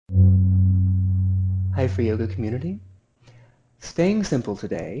Hi, Free Yoga community. Staying simple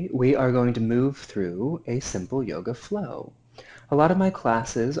today, we are going to move through a simple yoga flow. A lot of my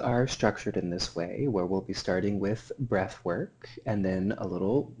classes are structured in this way, where we'll be starting with breath work and then a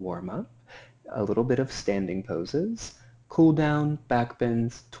little warm-up, a little bit of standing poses, cool down, back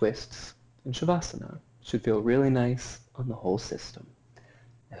bends, twists, and Savasana. Should feel really nice on the whole system.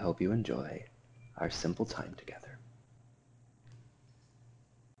 I hope you enjoy our simple time together.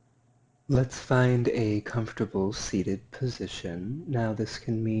 Let's find a comfortable seated position. Now this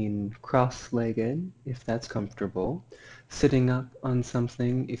can mean cross-legged if that's comfortable, sitting up on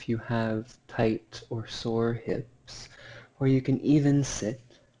something if you have tight or sore hips, or you can even sit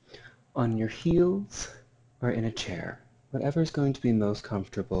on your heels or in a chair, whatever's going to be most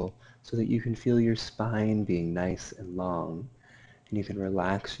comfortable so that you can feel your spine being nice and long, and you can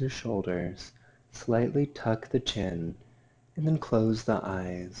relax your shoulders, slightly tuck the chin, and then close the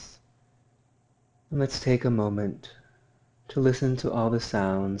eyes. And let's take a moment to listen to all the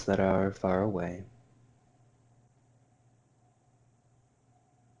sounds that are far away.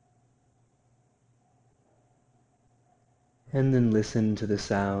 And then listen to the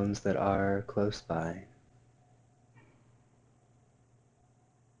sounds that are close by.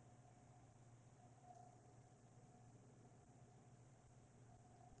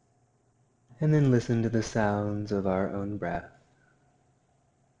 And then listen to the sounds of our own breath.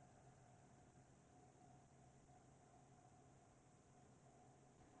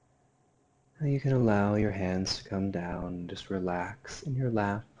 Now you can allow your hands to come down, just relax in your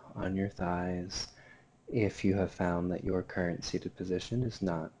lap, on your thighs. If you have found that your current seated position is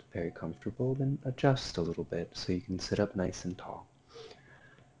not very comfortable, then adjust a little bit so you can sit up nice and tall.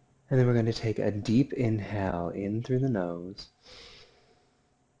 And then we're going to take a deep inhale in through the nose.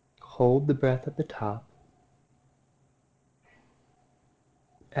 Hold the breath at the top.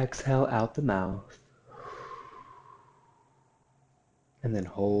 Exhale out the mouth. And then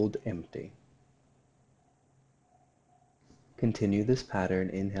hold empty. Continue this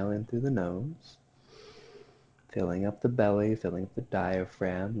pattern. Inhale in through the nose, filling up the belly, filling up the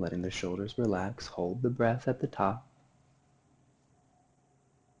diaphragm, letting the shoulders relax. Hold the breath at the top.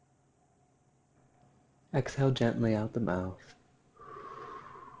 Exhale gently out the mouth.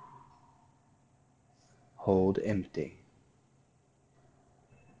 Hold empty.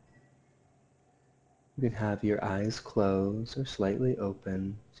 You can have your eyes closed or slightly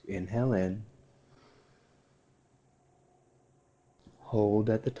open. So inhale in. Hold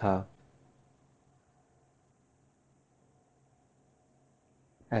at the top.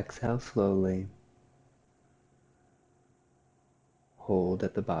 Exhale slowly. Hold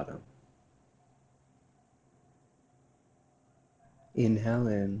at the bottom. Inhale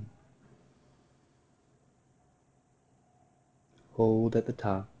in. Hold at the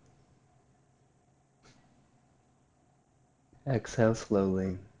top. Exhale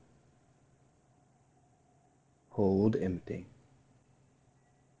slowly. Hold empty.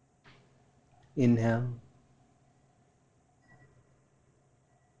 Inhale.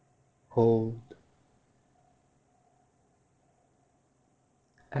 Hold.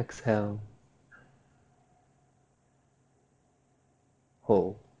 Exhale.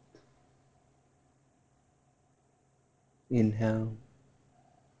 Hold. Inhale.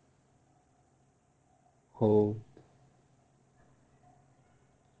 Hold.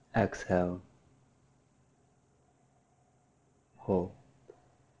 Exhale. Hold.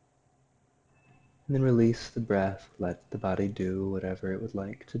 And then release the breath. Let the body do whatever it would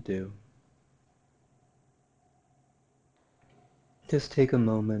like to do. Just take a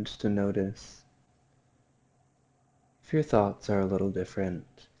moment to notice if your thoughts are a little different,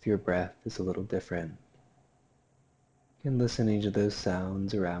 if your breath is a little different. You can listen to those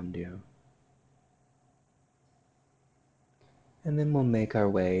sounds around you. And then we'll make our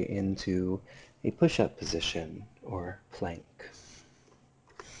way into a push-up position or plank.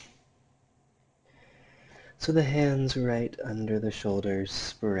 So the hands right under the shoulders,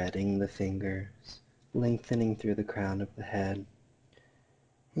 spreading the fingers, lengthening through the crown of the head,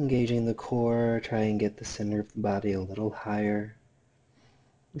 engaging the core, try and get the center of the body a little higher.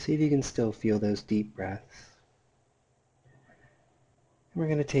 See if you can still feel those deep breaths. And we're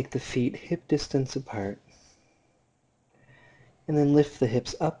going to take the feet hip distance apart, and then lift the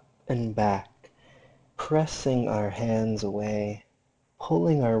hips up and back, pressing our hands away,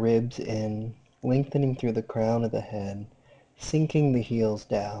 pulling our ribs in, lengthening through the crown of the head, sinking the heels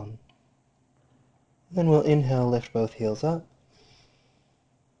down. Then we'll inhale, lift both heels up.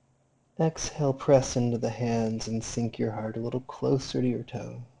 Exhale, press into the hands and sink your heart a little closer to your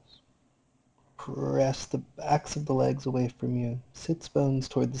toes. Press the backs of the legs away from you, sits bones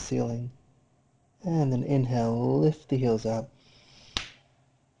toward the ceiling. And then inhale, lift the heels up.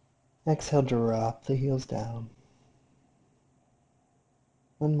 Exhale, drop the heels down.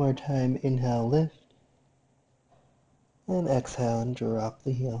 One more time, inhale, lift. And exhale and drop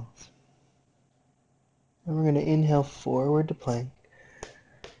the heels. And we're going to inhale forward to plank.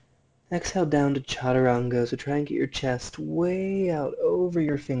 Exhale down to chaturanga, so try and get your chest way out over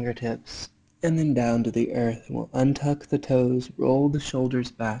your fingertips. And then down to the earth. We'll untuck the toes, roll the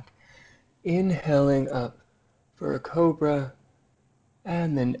shoulders back. Inhaling up for a cobra.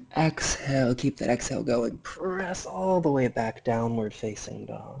 And then exhale, keep that exhale going. Press all the way back, downward facing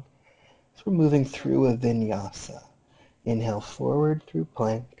dog. So we're moving through a vinyasa. Inhale forward through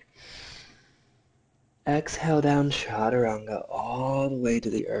plank. Exhale down chaturanga all the way to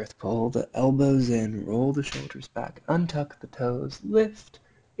the earth. Pull the elbows in, roll the shoulders back, untuck the toes, lift,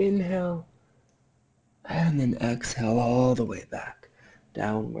 inhale, and then exhale all the way back.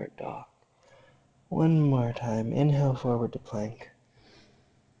 Downward dog. One more time. Inhale forward to plank.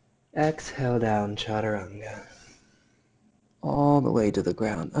 Exhale down chaturanga. All the way to the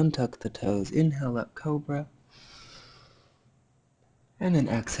ground. Untuck the toes. Inhale up cobra. And then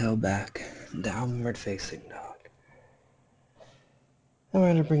exhale back. Downward facing dog. And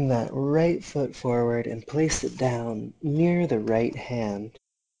we're going to bring that right foot forward and place it down near the right hand.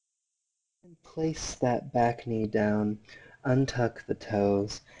 And place that back knee down. Untuck the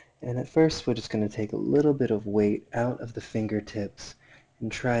toes. And at first we're just going to take a little bit of weight out of the fingertips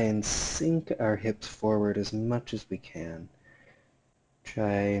and try and sink our hips forward as much as we can.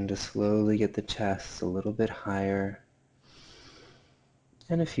 Trying to slowly get the chest a little bit higher.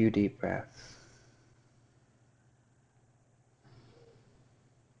 And a few deep breaths.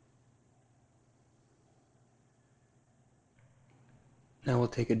 Now we'll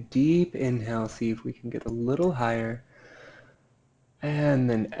take a deep inhale, see if we can get a little higher. And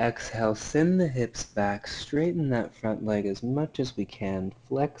then exhale, send the hips back, straighten that front leg as much as we can,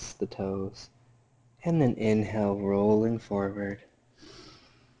 flex the toes. And then inhale, rolling forward.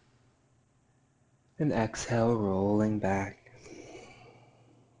 And exhale, rolling back.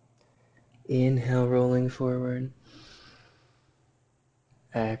 Inhale, rolling forward.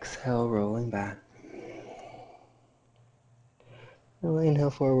 Exhale, rolling back. We'll inhale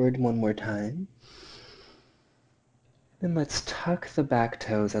forward one more time. Then let's tuck the back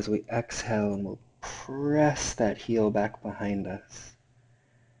toes as we exhale, and we'll press that heel back behind us.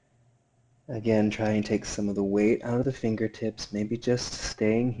 Again, try and take some of the weight out of the fingertips, maybe just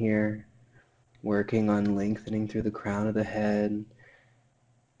staying here, working on lengthening through the crown of the head,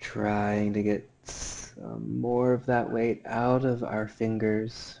 trying to get some more of that weight out of our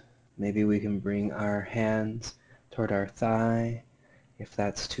fingers. Maybe we can bring our hands toward our thigh. If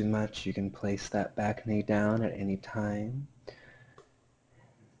that's too much, you can place that back knee down at any time.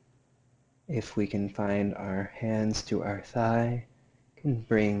 If we can find our hands to our thigh, can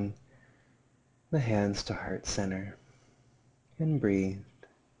bring the hands to heart center and breathe.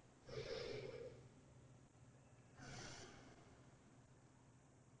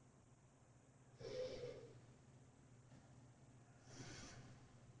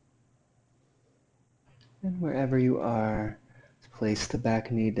 And wherever you are, place the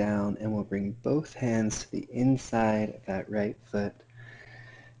back knee down, and we'll bring both hands to the inside of that right foot,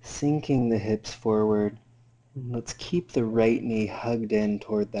 sinking the hips forward. And let's keep the right knee hugged in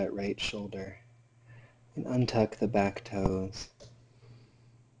toward that right shoulder, and untuck the back toes.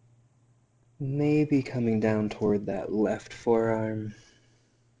 Maybe coming down toward that left forearm.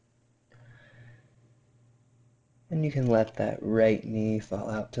 And you can let that right knee fall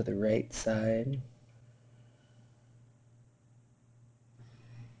out to the right side.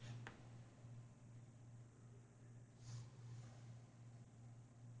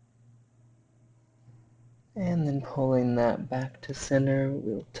 And then pulling that back to center,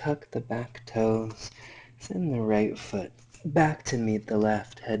 we'll tuck the back toes, send the right foot back to meet the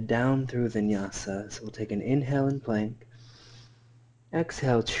left, head down through vinyasa. So we'll take an inhale in plank,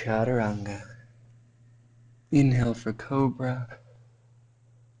 exhale chaturanga, inhale for cobra,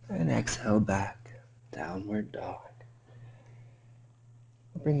 and exhale back, downward dog.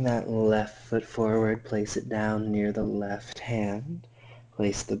 Bring that left foot forward, place it down near the left hand,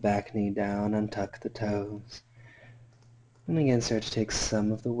 place the back knee down, untuck the toes. And again, start to take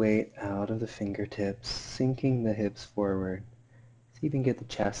some of the weight out of the fingertips, sinking the hips forward. So you can get the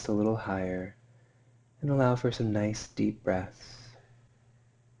chest a little higher, and allow for some nice deep breaths.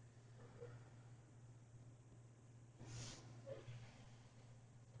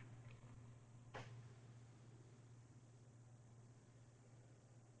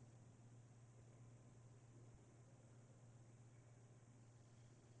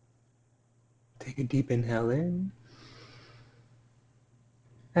 Take a deep inhale in.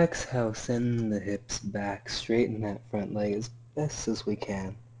 Exhale, send the hips back, straighten that front leg as best as we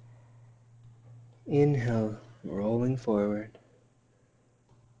can. Inhale, rolling forward.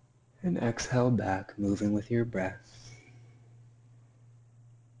 And exhale back, moving with your breath.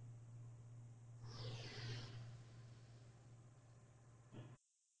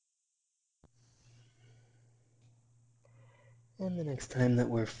 And the next time that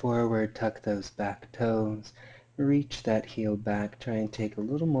we're forward, tuck those back toes. Reach that heel back. Try and take a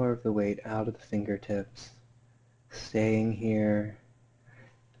little more of the weight out of the fingertips. Staying here.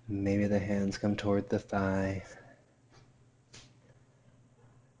 Maybe the hands come toward the thigh.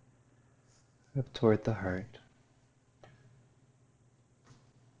 Up toward the heart.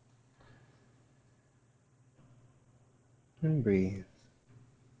 And breathe.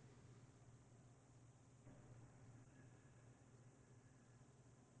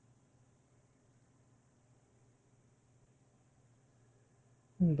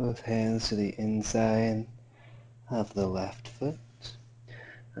 And both hands to the inside of the left foot.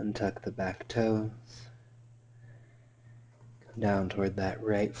 Untuck the back toes. Come down toward that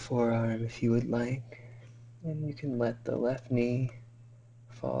right forearm if you would like. And you can let the left knee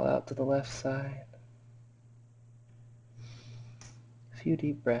fall out to the left side. A few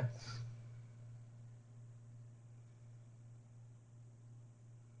deep breaths.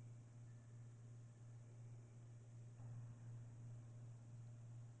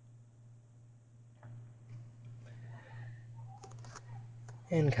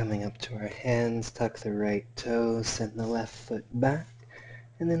 And coming up to our hands, tuck the right toes, send the left foot back,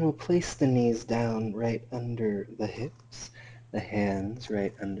 and then we'll place the knees down right under the hips, the hands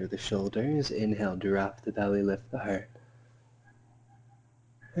right under the shoulders. Inhale, drop the belly, lift the heart.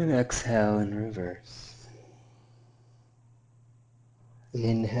 And exhale in reverse.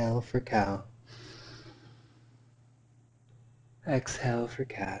 Inhale for cow. Exhale for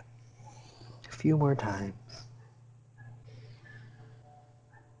cat. A few more times.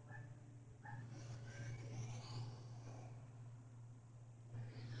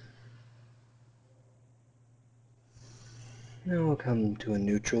 Now we'll come to a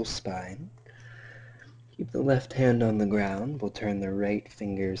neutral spine. Keep the left hand on the ground. We'll turn the right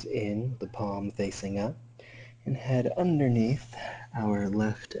fingers in, the palm facing up, and head underneath our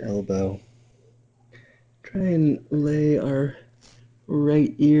left elbow. Try and lay our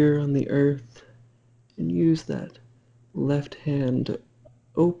right ear on the earth and use that left hand to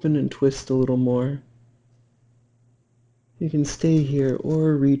open and twist a little more. You can stay here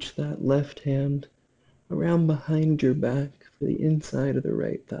or reach that left hand around behind your back for the inside of the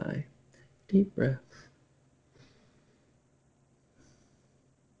right thigh. Deep breath.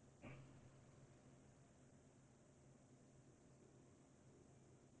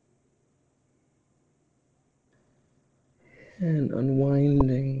 And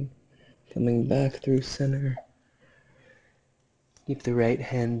unwinding, coming back through center. Keep the right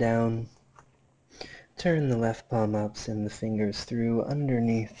hand down. Turn the left palm up, send the fingers through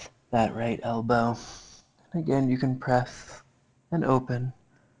underneath that right elbow. And again, you can press and open,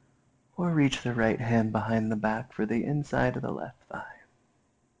 or reach the right hand behind the back for the inside of the left thigh.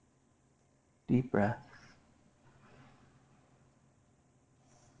 Deep breath.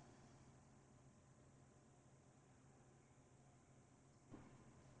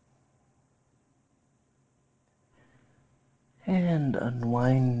 And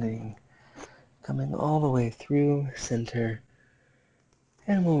unwinding, coming all the way through center.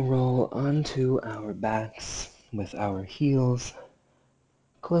 And we'll roll onto our backs with our heels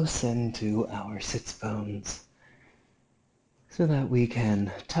close into our sits bones so that we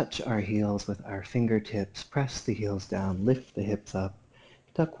can touch our heels with our fingertips, press the heels down, lift the hips up,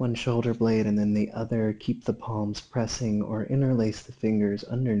 tuck one shoulder blade and then the other, keep the palms pressing or interlace the fingers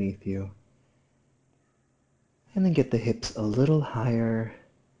underneath you. And then get the hips a little higher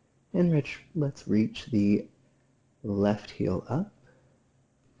and let's reach the left heel up.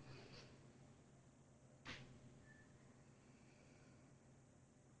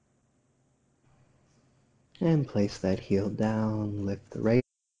 And place that heel down, lift the right.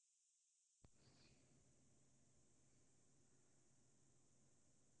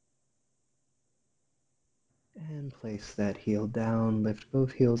 And place that heel down, lift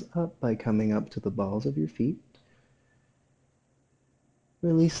both heels up by coming up to the balls of your feet.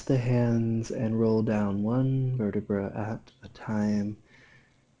 Release the hands and roll down one vertebra at a time.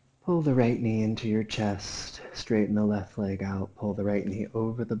 Pull the right knee into your chest, straighten the left leg out, pull the right knee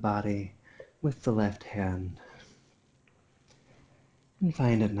over the body with the left hand. And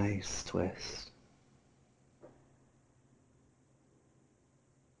find a nice twist.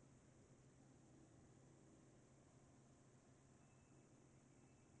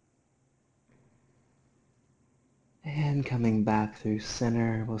 And coming back through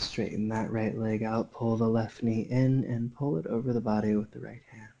center, we'll straighten that right leg out, pull the left knee in, and pull it over the body with the right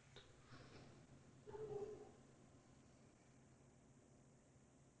hand.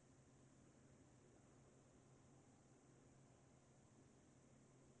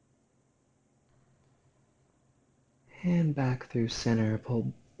 And back through center,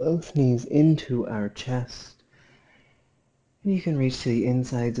 pull both knees into our chest. And you can reach to the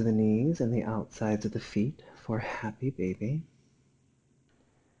insides of the knees and the outsides of the feet for happy baby.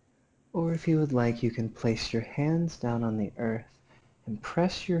 Or if you would like, you can place your hands down on the earth and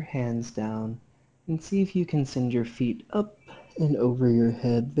press your hands down and see if you can send your feet up and over your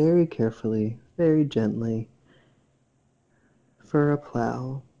head very carefully, very gently for a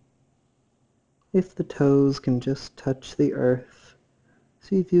plow. If the toes can just touch the earth,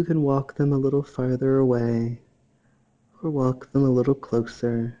 see if you can walk them a little farther away or walk them a little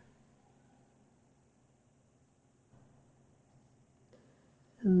closer.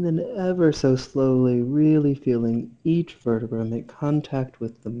 And then ever so slowly, really feeling each vertebra make contact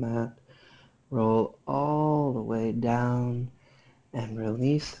with the mat. Roll all the way down and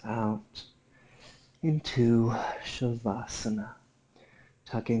release out into Shavasana.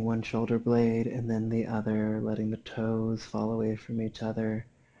 Tucking one shoulder blade and then the other, letting the toes fall away from each other.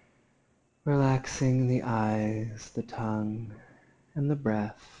 Relaxing the eyes, the tongue, and the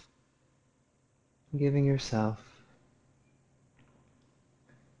breath. Giving yourself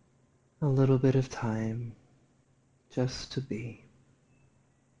a little bit of time just to be.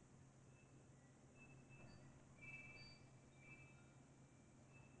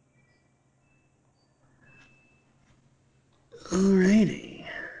 Alrighty.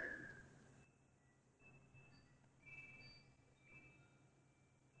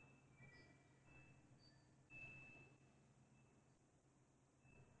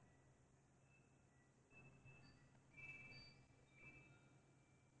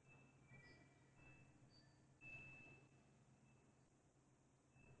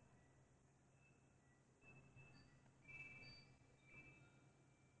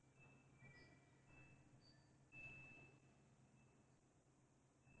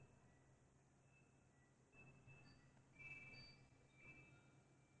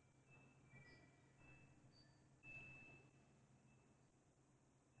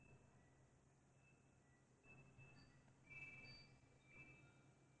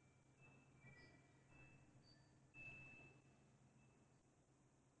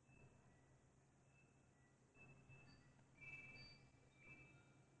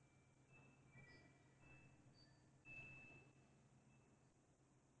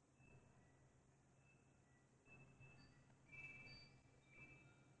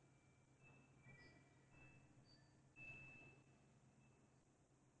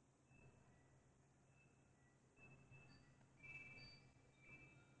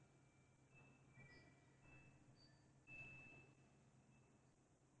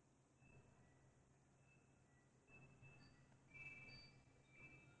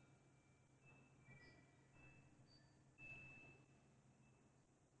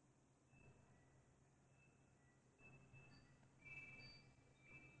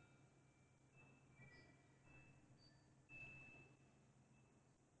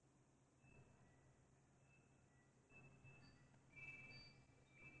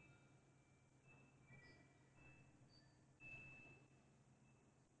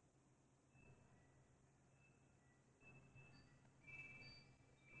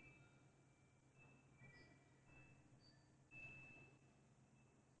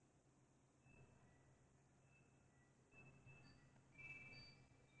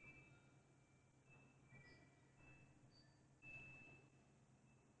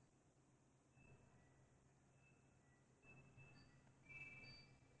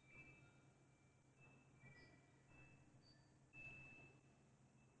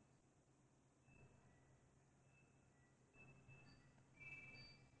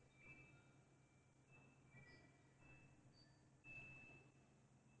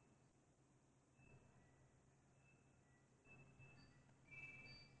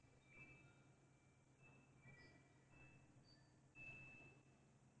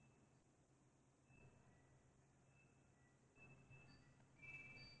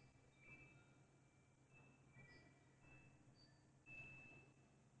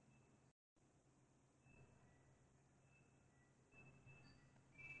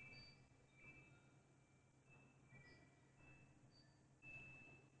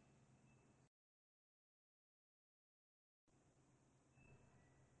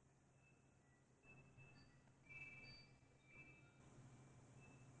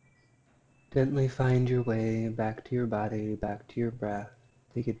 Gently find your way back to your body, back to your breath.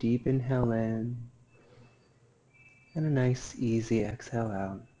 Take a deep inhale in and a nice easy exhale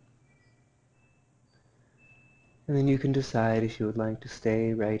out. And then you can decide if you would like to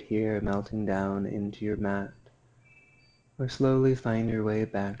stay right here melting down into your mat, or slowly find your way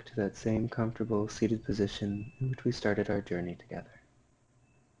back to that same comfortable seated position in which we started our journey together.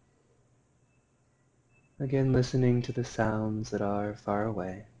 Again, listening to the sounds that are far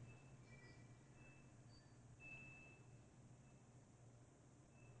away.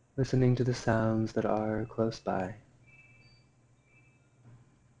 Listening to the sounds that are close by.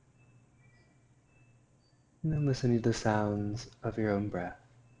 And then listening to the sounds of your own breath.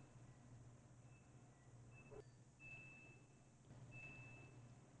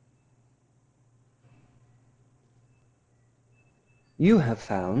 You have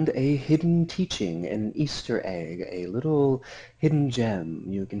found a hidden teaching, an Easter egg, a little hidden gem.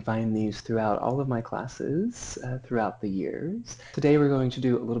 You can find these throughout all of my classes throughout the years. Today we're going to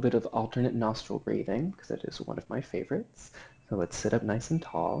do a little bit of alternate nostril breathing, because it is one of my favorites. So let's sit up nice and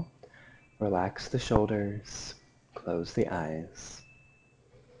tall. Relax the shoulders. Close the eyes.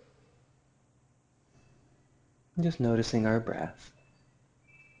 Just noticing our breath.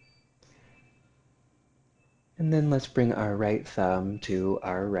 And then let's bring our right thumb to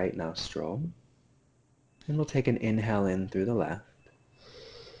our right nostril. And we'll take an inhale in through the left.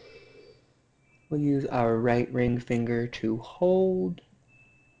 We'll use our right ring finger to hold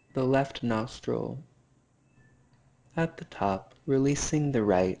the left nostril at the top, releasing the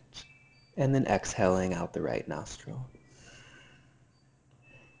right, and then exhaling out the right nostril.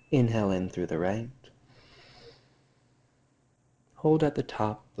 Inhale in through the right. Hold at the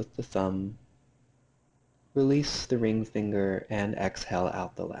top with the thumb. Release the ring finger and exhale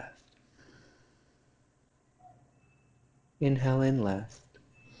out the left. Inhale in left.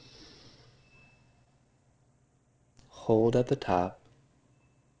 Hold at the top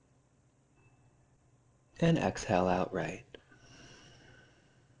and exhale out right.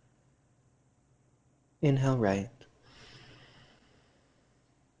 Inhale right.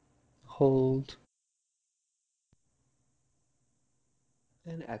 Hold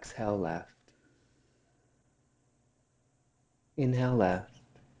and exhale left. Inhale left.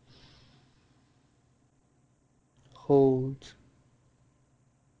 Hold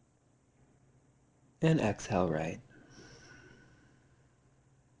and exhale right.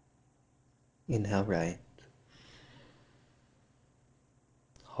 Inhale right.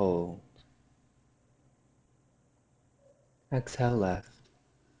 Hold. Exhale left.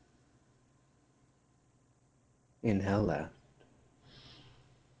 Inhale left.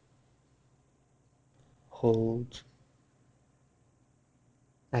 Hold.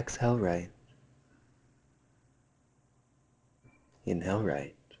 Exhale right. Inhale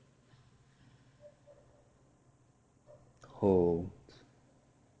right. Hold.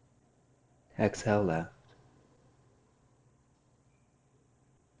 Exhale left.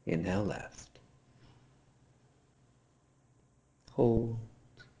 Inhale left. Hold.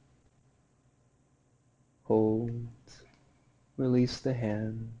 Hold. Release the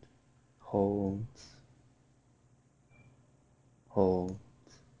hand. Hold. Hold.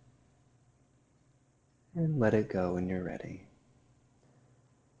 And let it go when you're ready.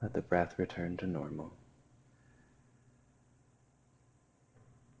 Let the breath return to normal.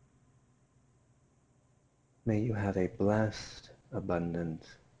 May you have a blessed, abundant,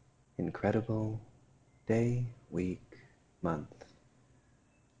 incredible day, week, month,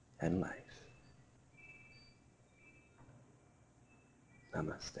 and life.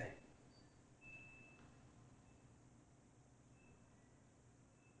 Namaste.